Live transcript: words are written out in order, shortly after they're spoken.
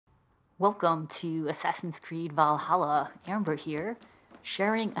Welcome to Assassin's Creed Valhalla. Amber here,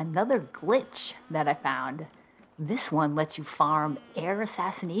 sharing another glitch that I found. This one lets you farm air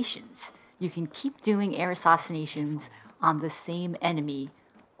assassinations. You can keep doing air assassinations on the same enemy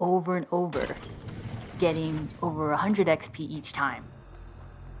over and over, getting over 100 XP each time.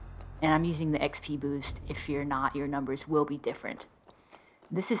 And I'm using the XP boost. If you're not, your numbers will be different.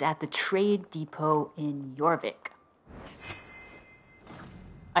 This is at the Trade Depot in Jorvik.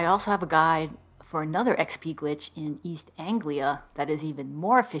 I also have a guide for another XP glitch in East Anglia that is even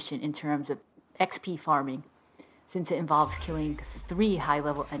more efficient in terms of XP farming, since it involves killing 3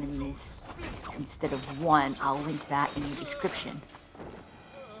 high-level enemies instead of 1. I'll link that in the description.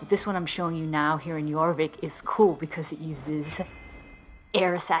 But this one I'm showing you now here in Jorvik is cool because it uses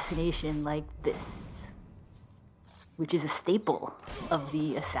air assassination like this, which is a staple of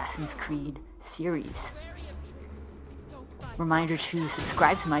the Assassin's Creed series. Reminder to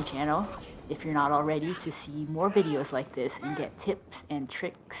subscribe to my channel if you're not already to see more videos like this and get tips and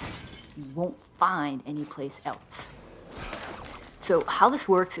tricks you won't find anyplace else. So how this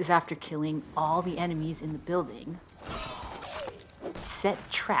works is after killing all the enemies in the building, set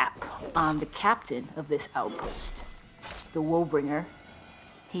trap on the captain of this outpost, the Woebringer.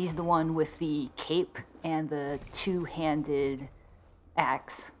 He's the one with the cape and the two-handed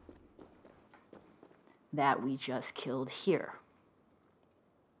axe that we just killed here.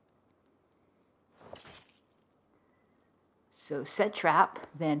 So set trap,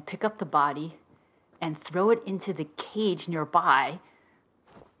 then pick up the body and throw it into the cage nearby.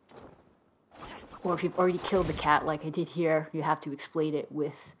 Or if you've already killed the cat like I did here, you have to explode it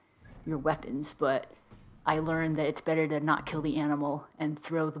with your weapons, but I learned that it's better to not kill the animal and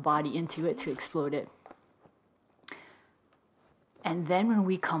throw the body into it to explode it. And then when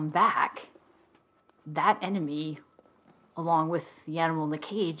we come back, that enemy, along with the animal in the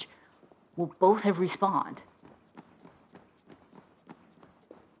cage, will both have respawned.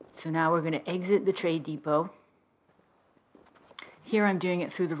 So now we're going to exit the Trade Depot. Here I'm doing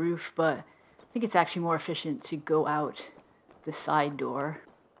it through the roof, but I think it's actually more efficient to go out the side door.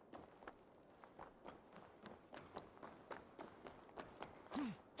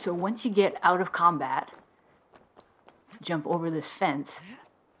 So once you get out of combat, jump over this fence,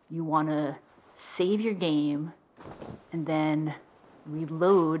 you want to save your game and then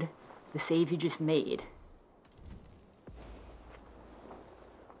reload the save you just made.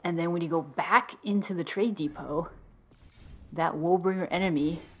 And then when you go back into the Trade Depot, that Woebringer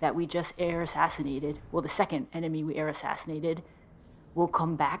enemy that we just air assassinated, well, the second enemy we air assassinated, will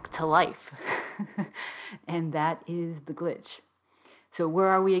come back to life. And that is the glitch. So where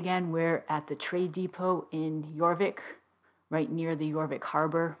are we again? We're at the Trade Depot in Jorvik, right near the Jorvik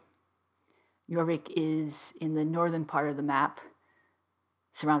Harbor. Jorvik is in the northern part of the map,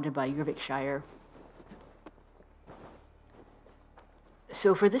 surrounded by Jorvikshire.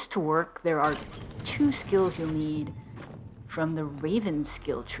 So for this to work, there are 2 skills you'll need from the Raven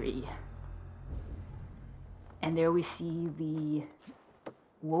skill tree. And there we see the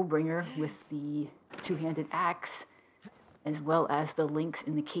Woebringer with the two-handed axe, as well as the lynx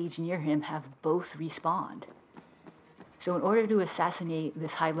in the cage near him, have both respawned. So in order to assassinate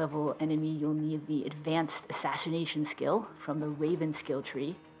this high-level enemy, you'll need the advanced assassination skill from the Raven skill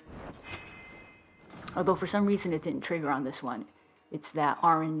tree. Although for some reason it didn't trigger on this one. It's that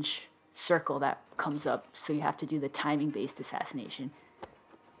orange circle that comes up, so you have to do the timing-based assassination.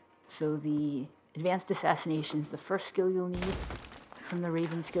 So the advanced assassination is the first skill you'll need from the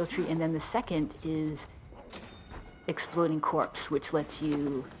Raven skill tree, and then the second is exploding corpse, which lets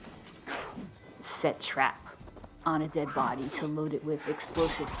you set trap on a dead body to load it with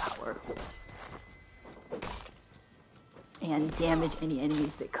explosive power and damage any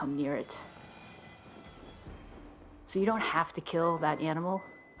enemies that come near it. So you don't have to kill that animal,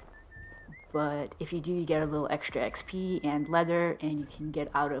 but if you do, you get a little extra XP and leather, and you can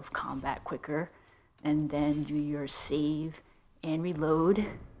get out of combat quicker, and then do your save and reload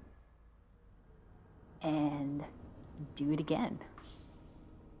and do it again.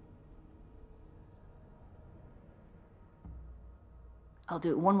 I'll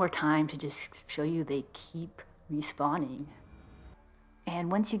do it one more time to just show you they keep respawning.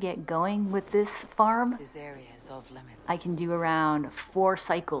 And once you get going with this farm, This area is off limits. I can do around 4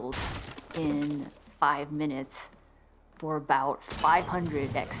 cycles in 5 minutes for about 500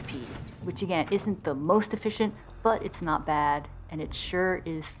 XP, which again isn't the most efficient, but it's not bad, and it sure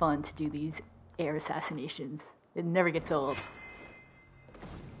is fun to do these air assassinations. It never gets old.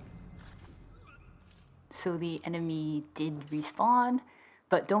 So the enemy did respawn,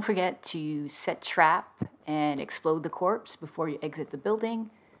 but don't forget to set trap and explode the corpse before you exit the building.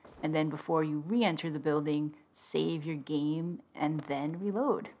 And then before you re-enter the building, save your game and then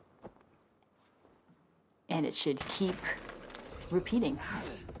reload. And it should keep repeating.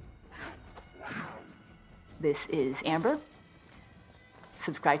 This is Amber.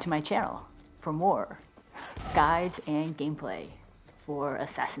 Subscribe to my channel for more guides and gameplay for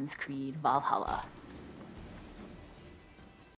Assassin's Creed Valhalla.